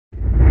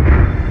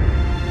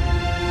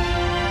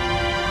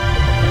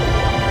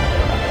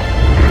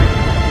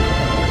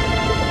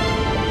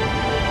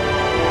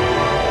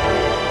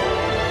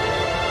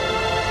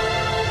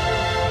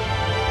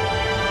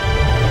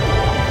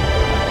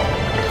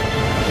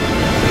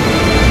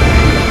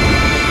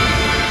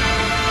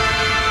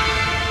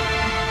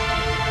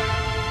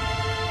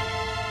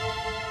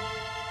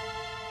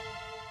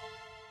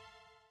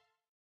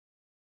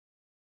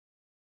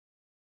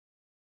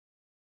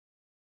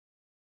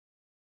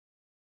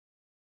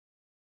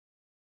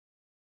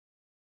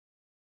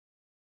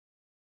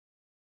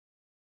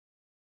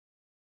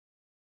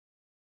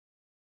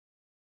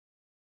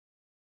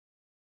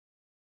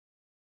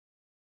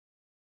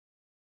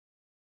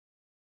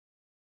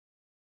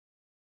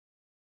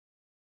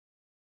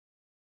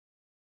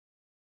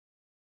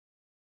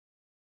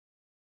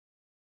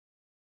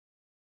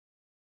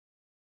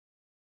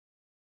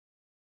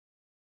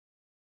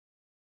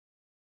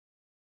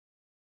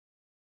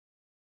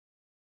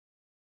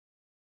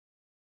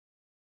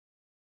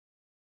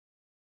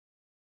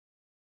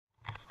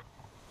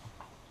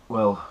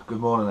Well, good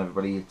morning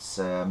everybody. It's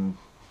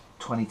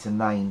 20 to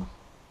 9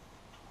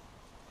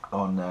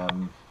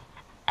 on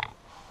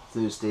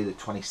Thursday the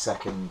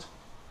 22nd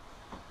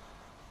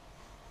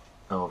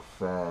of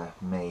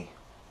May.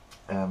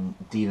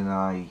 Dean and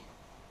I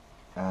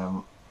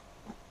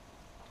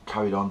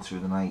carried on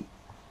through the night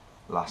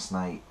last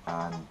night,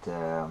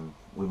 and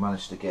we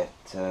managed to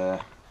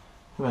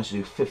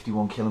do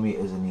 51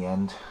 kilometres in the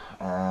end,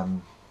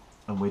 and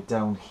we're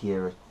down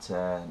here at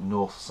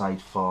Northside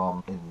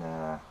Farm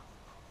in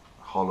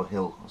Harlow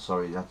Hill.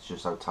 Sorry, that's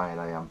just how tired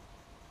I am.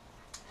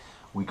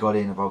 We got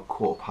in about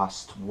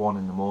 1:15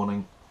 in the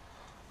morning,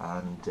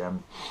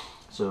 and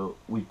so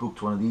we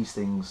booked one of these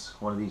things,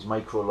 one of these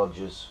micro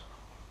lodges,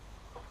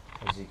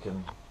 as you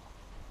can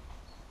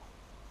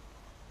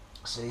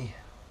see,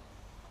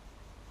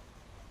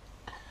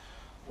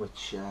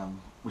 which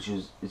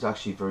is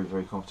actually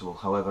very comfortable.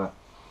 However,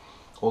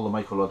 all the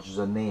micro lodges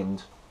are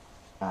named,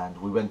 and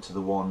we went to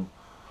the one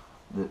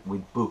that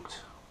we'd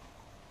booked,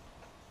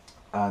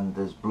 and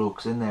there's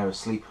blokes in there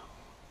asleep,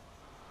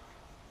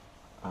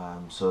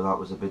 so that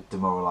was a bit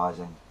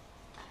demoralising.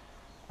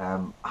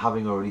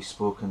 Having already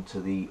spoken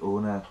to the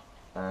owner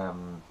at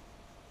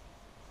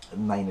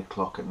 9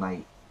 o'clock at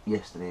night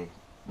yesterday,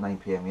 9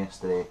 PM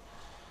yesterday,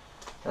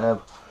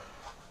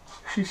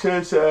 she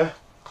says the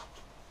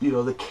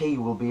key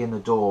will be in the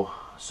door,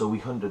 so we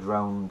hunted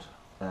round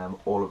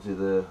all of the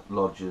other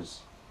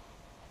lodges,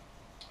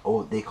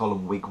 or they call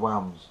them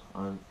wigwams,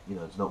 and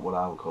it's not what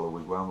I would call a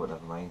wigwam, but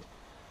never mind.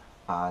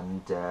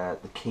 And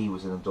the key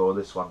was in the door of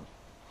this one.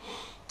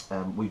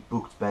 We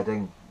booked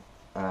bedding,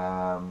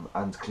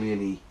 and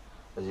clearly,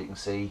 as you can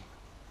see,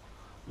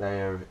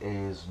 there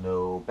is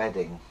no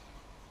bedding.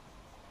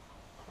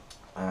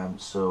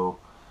 So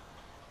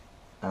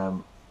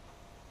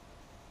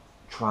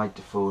tried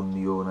to phone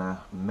the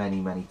owner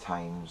many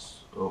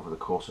times over the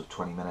course of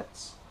 20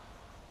 minutes,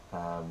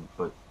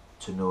 but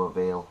to no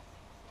avail.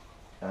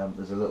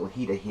 There's a little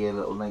heater here, a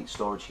little night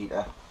storage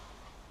heater.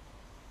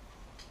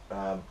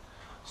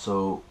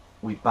 So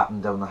we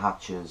battened down the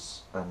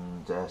hatches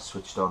and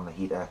switched on the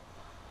heater.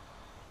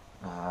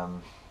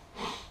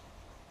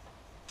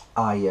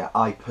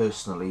 I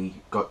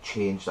personally got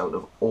changed out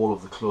of all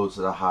of the clothes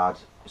that I had.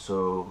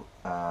 So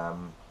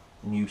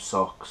new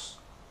socks,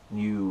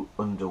 new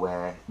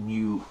underwear,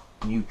 new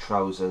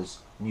trousers,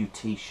 new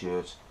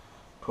t-shirt.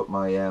 Put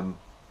my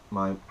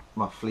my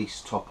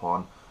fleece top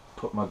on.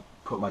 Put my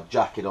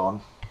jacket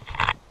on.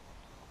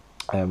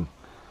 And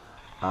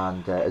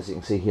as you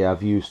can see here,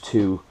 I've used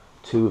two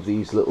of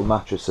these little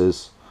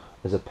mattresses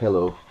as a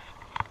pillow,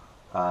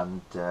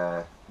 and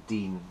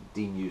Dean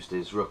used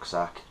his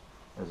rucksack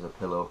as a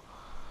pillow,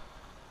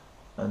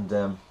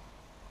 and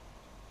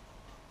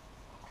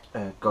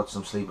got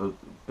some sleep.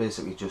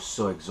 Basically just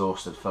so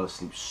exhausted, fell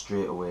asleep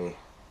straight away.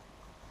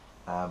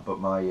 But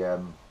my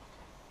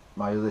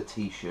other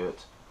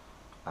t-shirt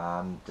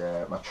and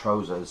my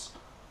trousers,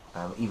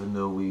 even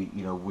though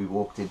we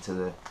walked into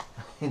the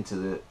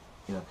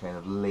kind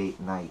of late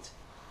night,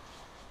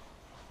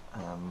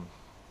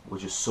 we're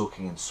just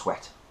soaking in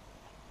sweat.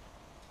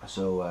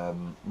 So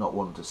not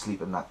wanting to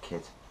sleep in that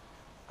kit,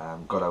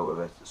 got out of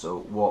it. So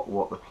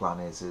what the plan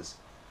is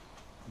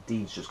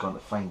Dean's just gone to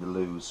find the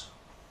loos.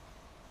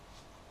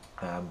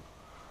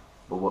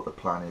 But what the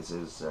plan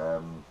is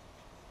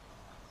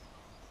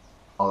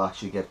I'll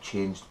actually get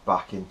changed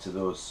back into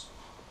those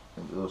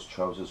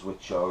trousers,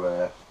 which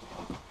are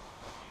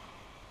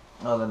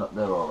no,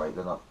 they're all right.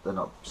 They're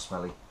not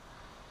smelly.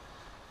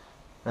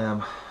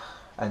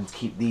 And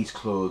keep these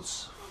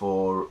clothes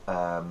for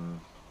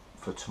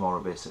tomorrow.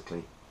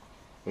 Basically,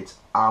 it's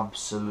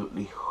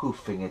absolutely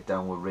hoofing it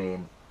down with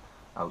rain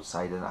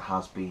outside, and it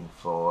has been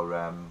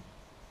for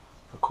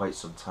quite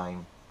some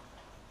time.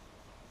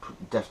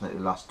 Definitely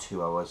the last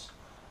 2 hours,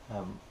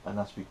 and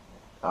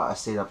I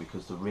say that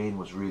because the rain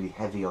was really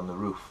heavy on the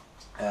roof.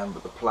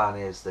 But the plan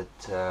is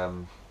that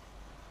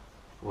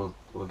we'll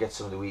get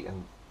something to eat,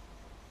 and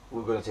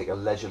we're going to take a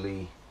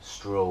leisurely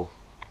stroll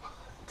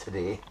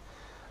today,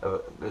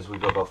 as we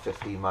go about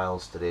 15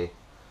 miles today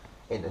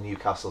into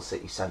Newcastle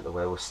city centre,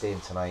 where we're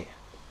staying tonight,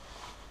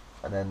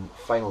 and then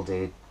final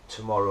day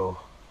tomorrow.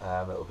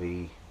 It'll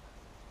be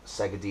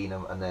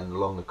Segadinum, and then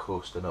along the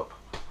coast and up.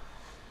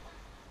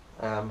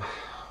 I've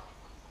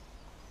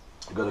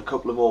got a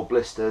couple of more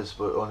blisters,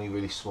 but only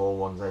really small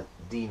ones.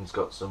 Dean's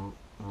got some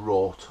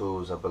raw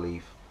toes, I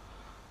believe,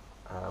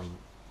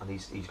 and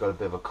he's got a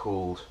bit of a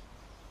cold.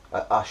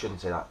 I shouldn't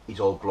say that. He's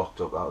all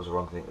blocked up. That was the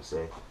wrong thing to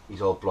say.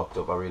 He's all blocked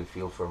up. I really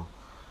feel for him,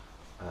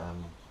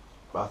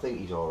 but I think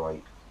he's all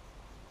right.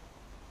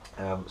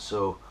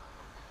 So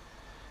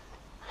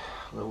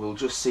we'll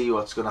just see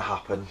what's going to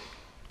happen.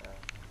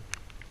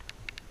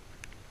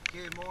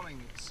 Good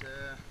morning. It's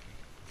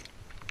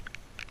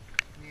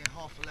near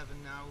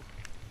 11:30 now.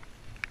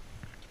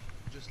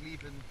 Just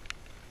leaving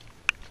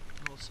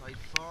Northside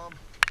Farm.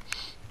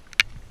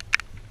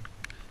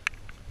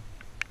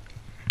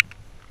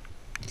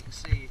 You can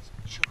see it's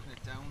chucking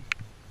it down.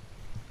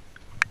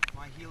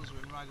 My heels are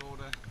in rag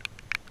order.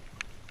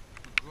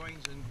 My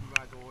groins are in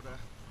rag order.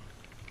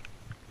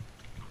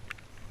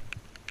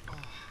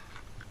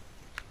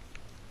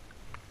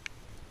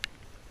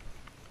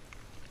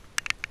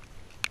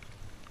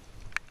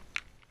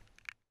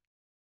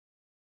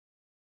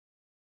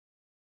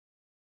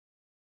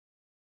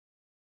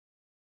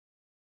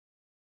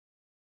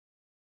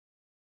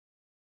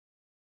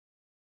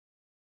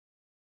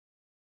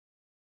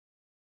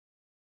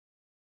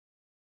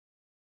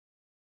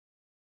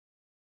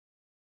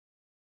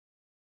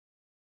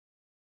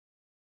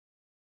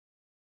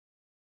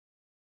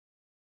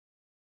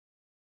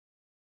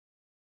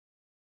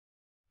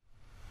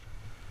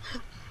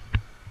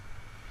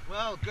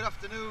 Well, good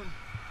afternoon.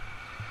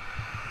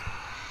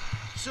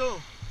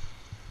 So,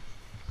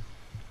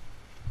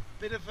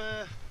 bit of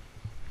a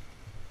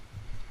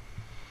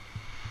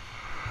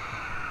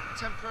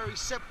temporary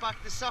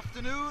setback this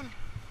afternoon.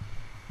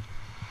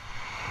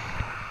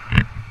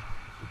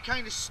 We're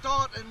kind of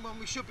starting when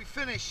we should be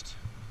finished.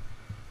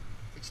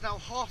 It's now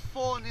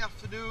 4:30 in the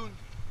afternoon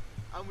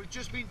and we've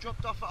just been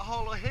dropped off at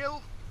Harlow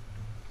Hill.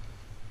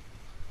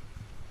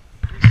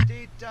 We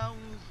stayed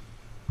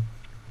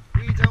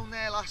way down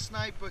there last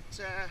night, but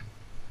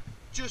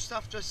just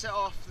after I set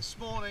off this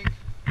morning,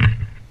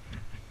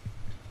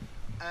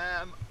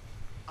 I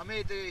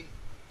made the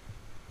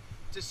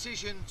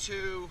decision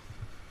to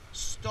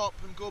stop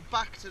and go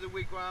back to the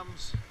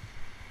wigwams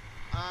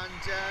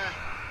and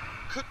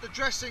cut the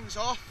dressings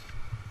off,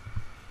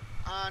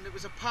 and it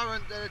was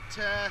apparent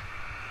that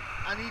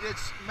I needed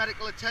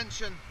medical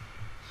attention.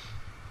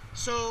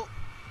 So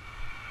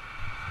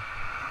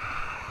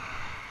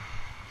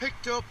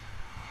picked up,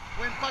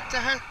 went back to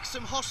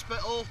Hexham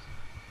Hospital,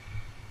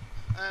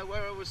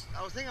 where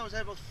I think I was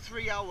there about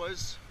 3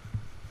 hours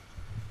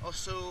or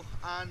so,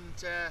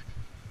 and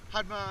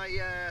had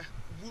my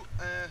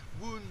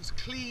wounds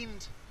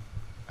cleaned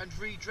and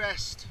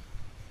redressed.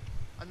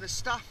 And the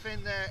staff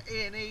in the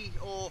A&E,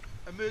 or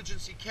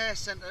emergency care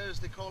centre as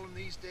they call them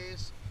these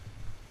days,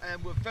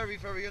 were very,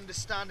 very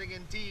understanding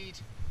indeed,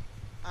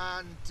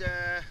 and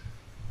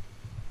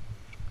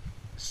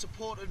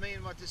supported me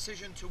in my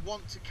decision to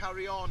want to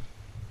carry on.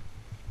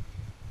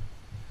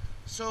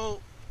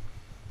 So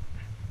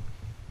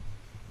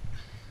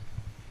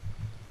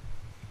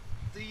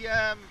the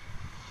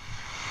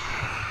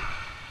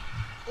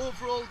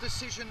overall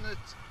decision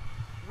that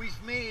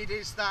we've made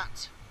is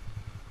that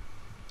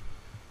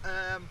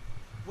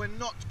we're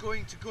not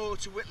going to go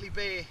to Whitley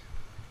Bay.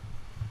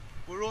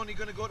 We're only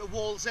going to go to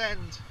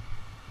Wallsend.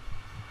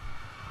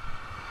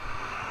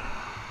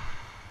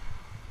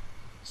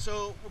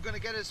 So we're going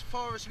to get as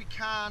far as we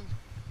can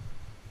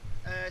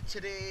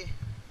today,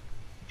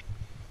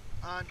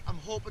 and I'm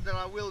hoping that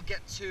I will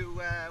get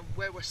to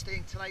where we're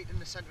staying tonight in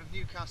the centre of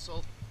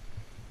Newcastle.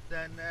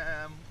 Then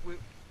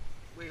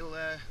we'll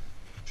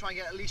try and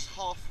get at least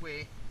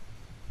halfway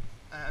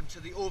to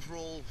the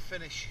overall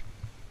finish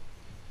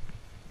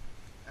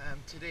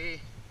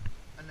today,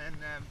 and then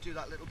do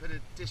that little bit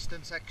of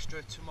distance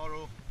extra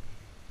tomorrow,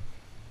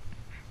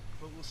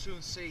 but we'll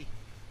soon see.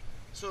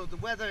 So the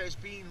weather has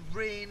been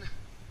rain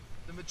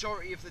the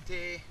majority of the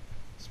day.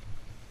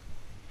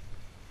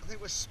 I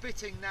think we're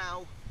spitting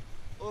now,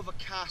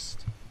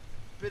 overcast,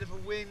 bit of a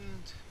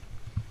wind.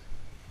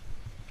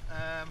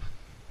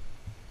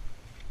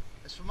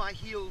 As for my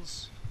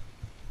heels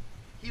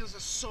are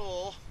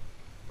sore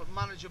but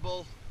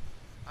manageable.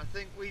 I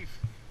think we've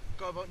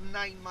got about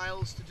 9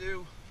 miles to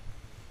do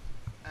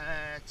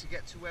to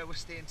get to where we're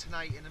staying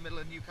tonight in the middle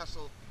of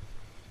Newcastle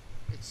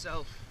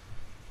itself.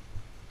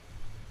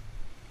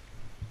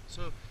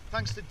 So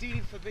thanks to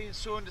Dean for being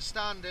so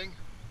understanding,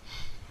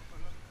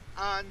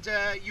 and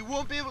you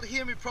won't be able to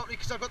hear me properly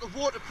because I've got the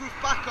waterproof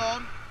back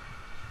on.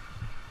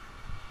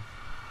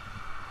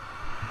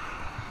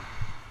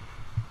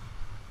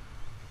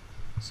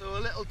 So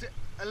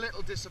a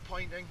little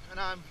disappointing, and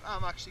I'm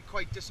actually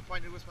quite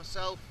disappointed with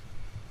myself,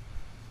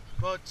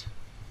 but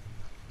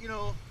you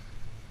know,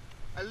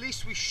 at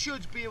least we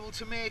should be able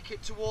to make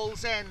it to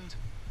Wallsend,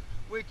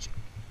 which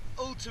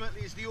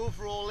ultimately is the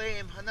overall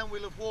aim, and then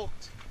we'll have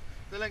walked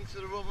the length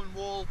of the Roman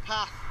wall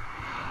path.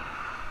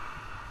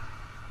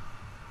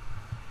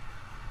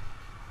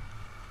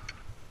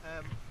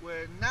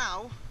 We're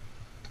now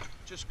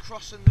just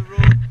crossing the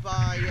road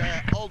by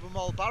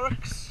Albemarle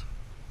Barracks,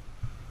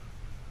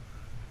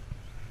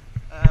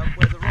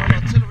 where the Royal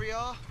Artillery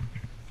are,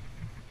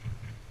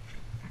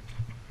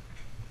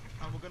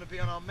 and we're going to be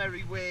on our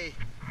merry way,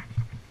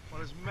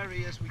 well, as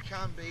merry as we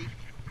can be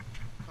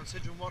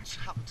considering what's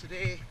happened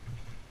today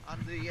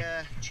and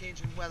the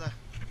changing weather.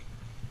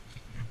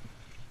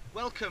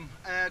 Welcome.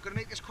 Going to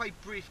make this quite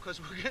brief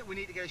because we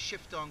need to get a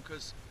shift on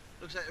because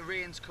it looks like the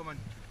rain's coming.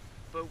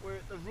 But we're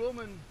at the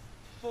Roman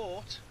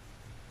fort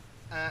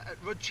at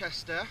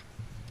Rudchester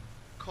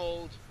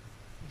called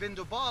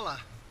Vindobala,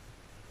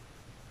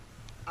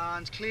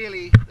 and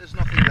clearly there's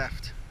nothing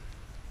left.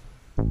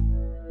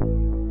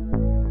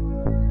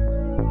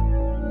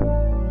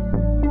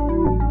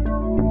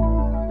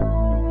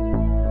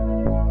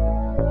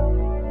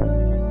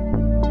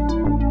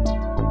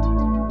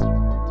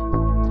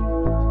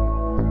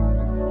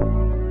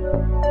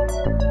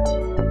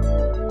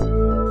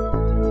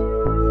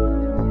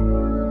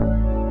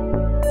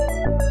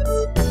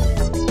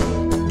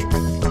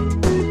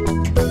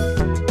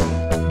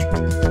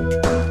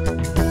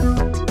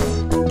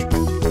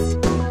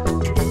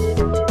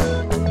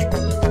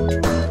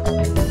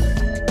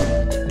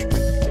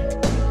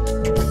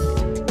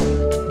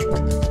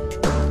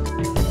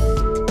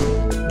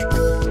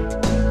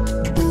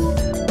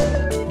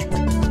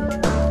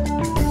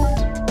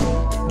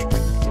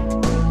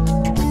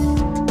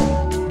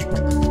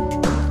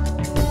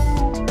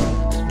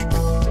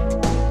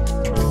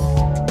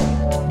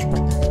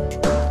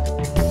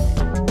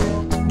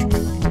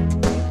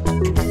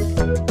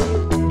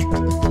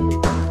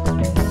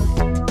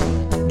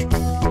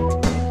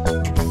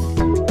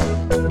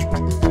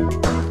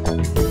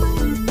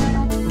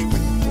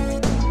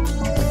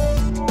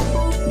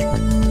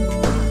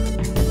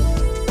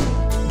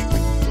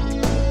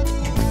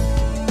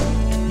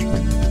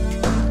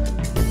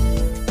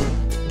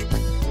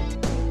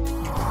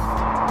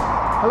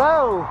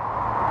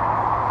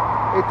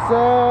 It's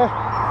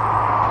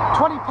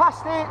 20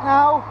 past 8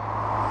 now,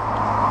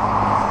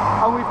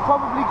 and we've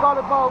probably got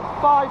about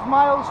 5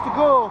 miles to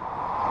go.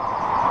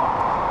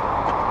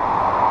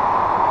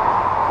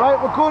 Right,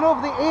 we're going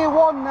over the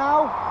A1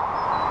 now.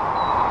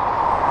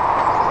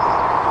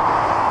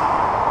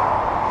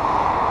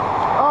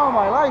 Oh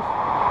my life.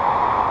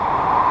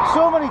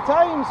 So many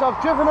times I've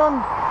driven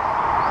on.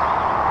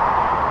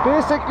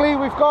 Basically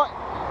we've got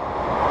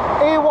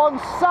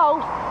A1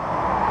 south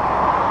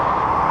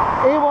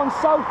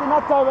in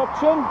that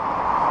direction.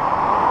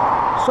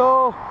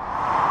 So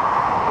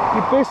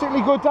you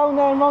basically go down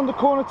there and round the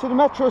corner to the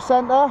metro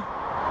centre,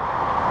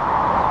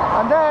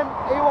 and then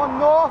A1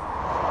 north,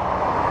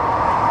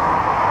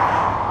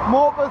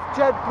 Morpeth,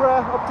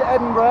 Jedburgh up to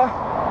Edinburgh.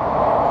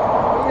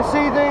 You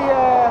see the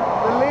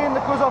lane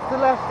that goes off the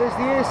left is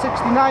the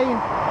A69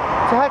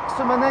 to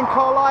Hexham and then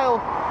Carlisle.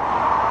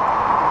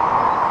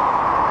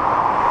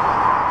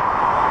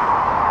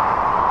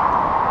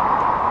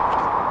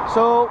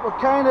 So we're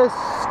kind of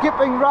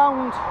skipping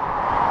round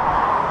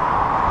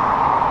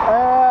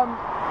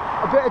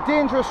a bit of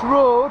dangerous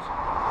road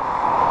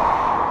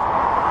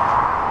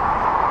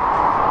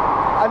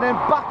and then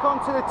back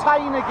onto the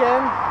Tyne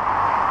again,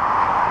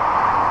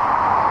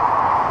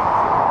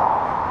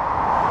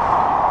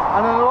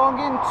 and then along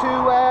into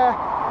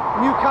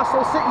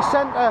Newcastle city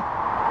centre.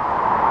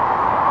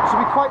 Should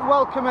be quite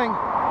welcoming,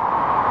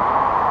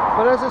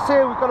 but as I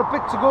say, we've got a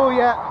bit to go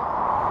yet,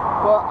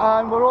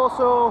 and we're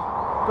also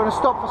going to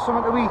stop for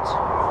something to eat.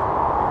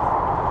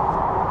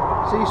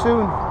 See you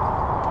soon.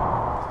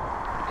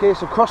 Okay,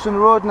 so crossing the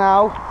road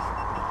now.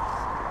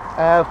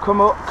 I've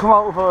come out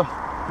of a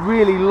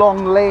really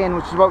long lane,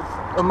 which is about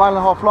 1.5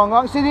 miles long. I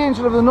can see the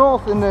Angel of the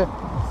North in the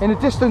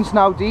distance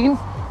now, Dean.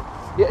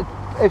 Yeah,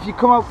 if you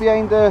come out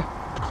behind the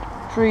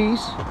trees,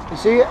 you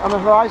see it on the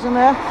horizon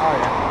there? Oh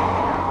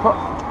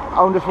yeah.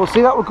 I wonder if we'll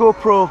see that with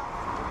GoPro.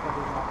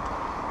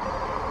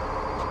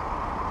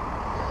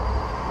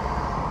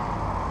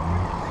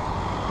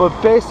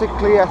 But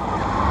basically,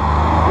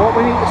 what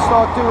we need to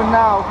start doing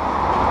now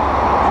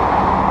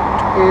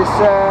is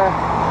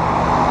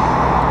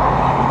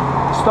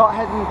start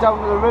heading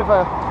down to the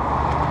river,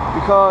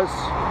 because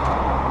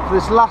for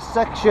this last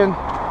section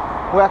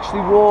we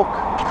actually walk,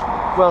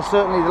 well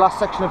certainly the last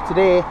section of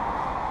today,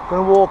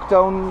 going to walk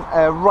down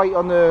right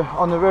on the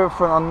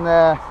riverfront, on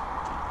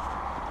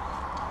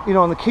you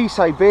know, on the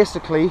quayside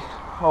basically,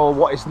 or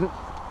what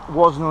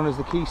was known as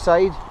the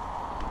quayside.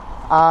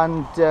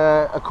 And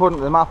according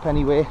to the map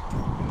anyway,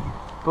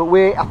 but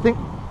I think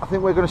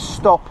we're going to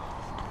stop.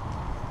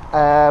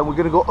 We're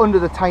going to go under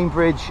the Tyne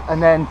Bridge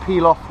and then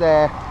peel off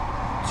there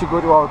to go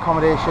to our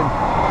accommodation.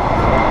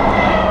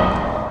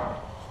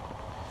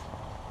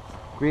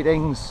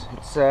 Greetings.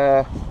 It's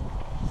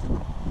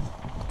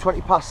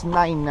 20 past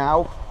 9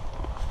 now.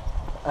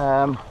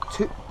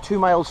 2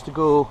 miles to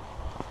go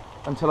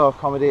until our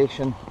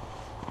accommodation,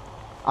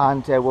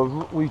 and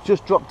we've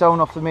just dropped down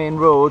off the main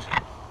road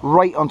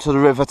right onto the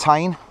River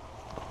Tyne.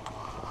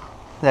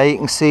 There you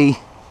can see,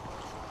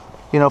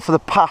 you know, for the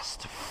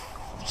past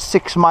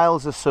 6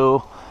 miles or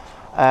so,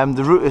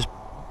 the route has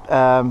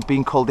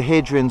been called the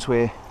Hadrian's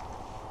Way,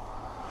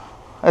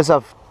 as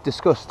I've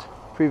discussed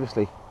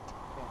previously.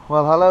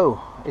 Well,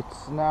 hello.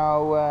 It's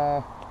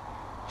now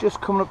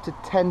just coming up to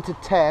 10 to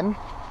 10,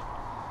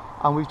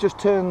 and we've just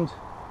turned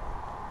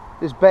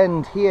this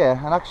bend here,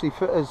 and actually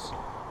as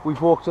we've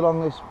walked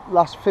along this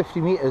last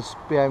 50 metres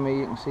behind me,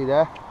 you can see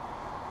there,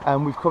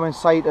 and we've come in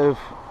sight of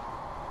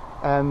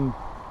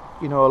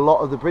you know, a lot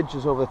of the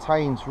bridges over the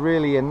Tyne's.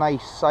 Really a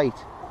nice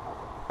sight.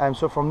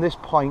 So from this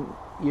point,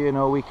 you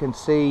know, we can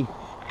see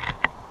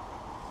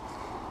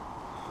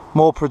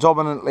more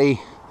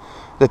predominantly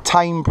the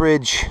Tyne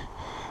Bridge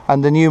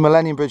and the new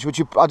Millennium Bridge,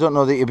 which I don't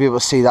know that you'll be able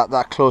to see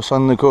that close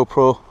on the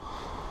GoPro,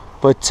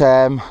 but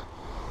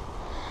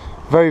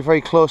very,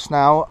 very close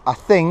now. I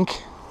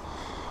think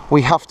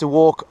we have to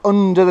walk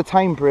under the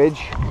Tyne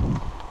Bridge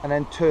and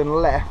then turn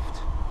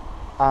left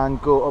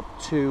and go up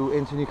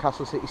into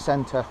Newcastle city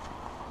centre.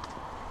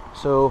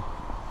 So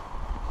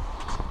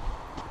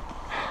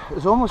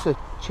there's almost a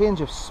change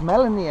of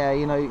smell in the air,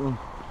 you know. You can,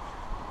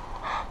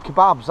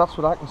 kebabs, that's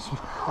what I can smell.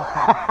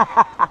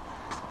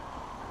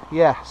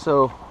 Yeah,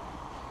 so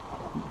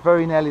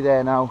very nearly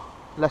there now,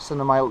 less than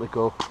a mile to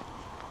go,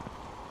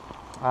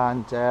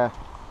 and I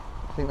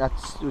think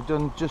we've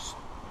done just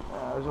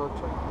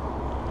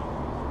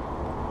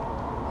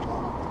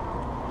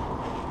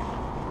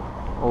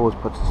always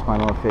puts a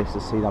smile on my face to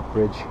see that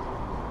bridge.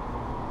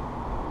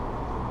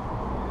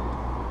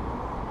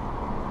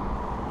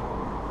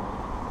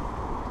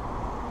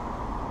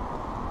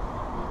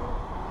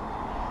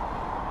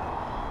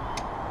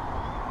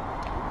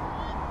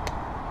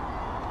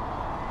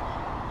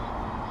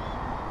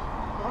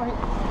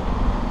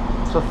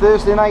 So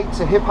Thursday night's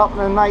a hip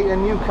happening night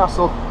in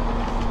Newcastle.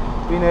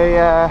 Been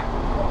a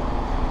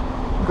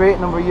great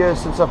number of years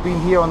since I've been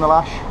here on the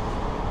Lash.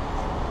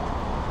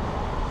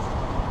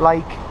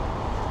 Like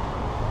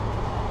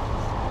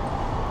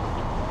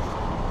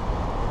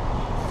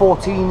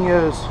 14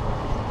 years.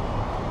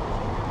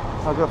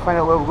 I've got to find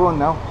out where we're going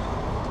now.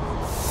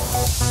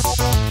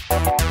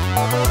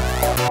 Bye.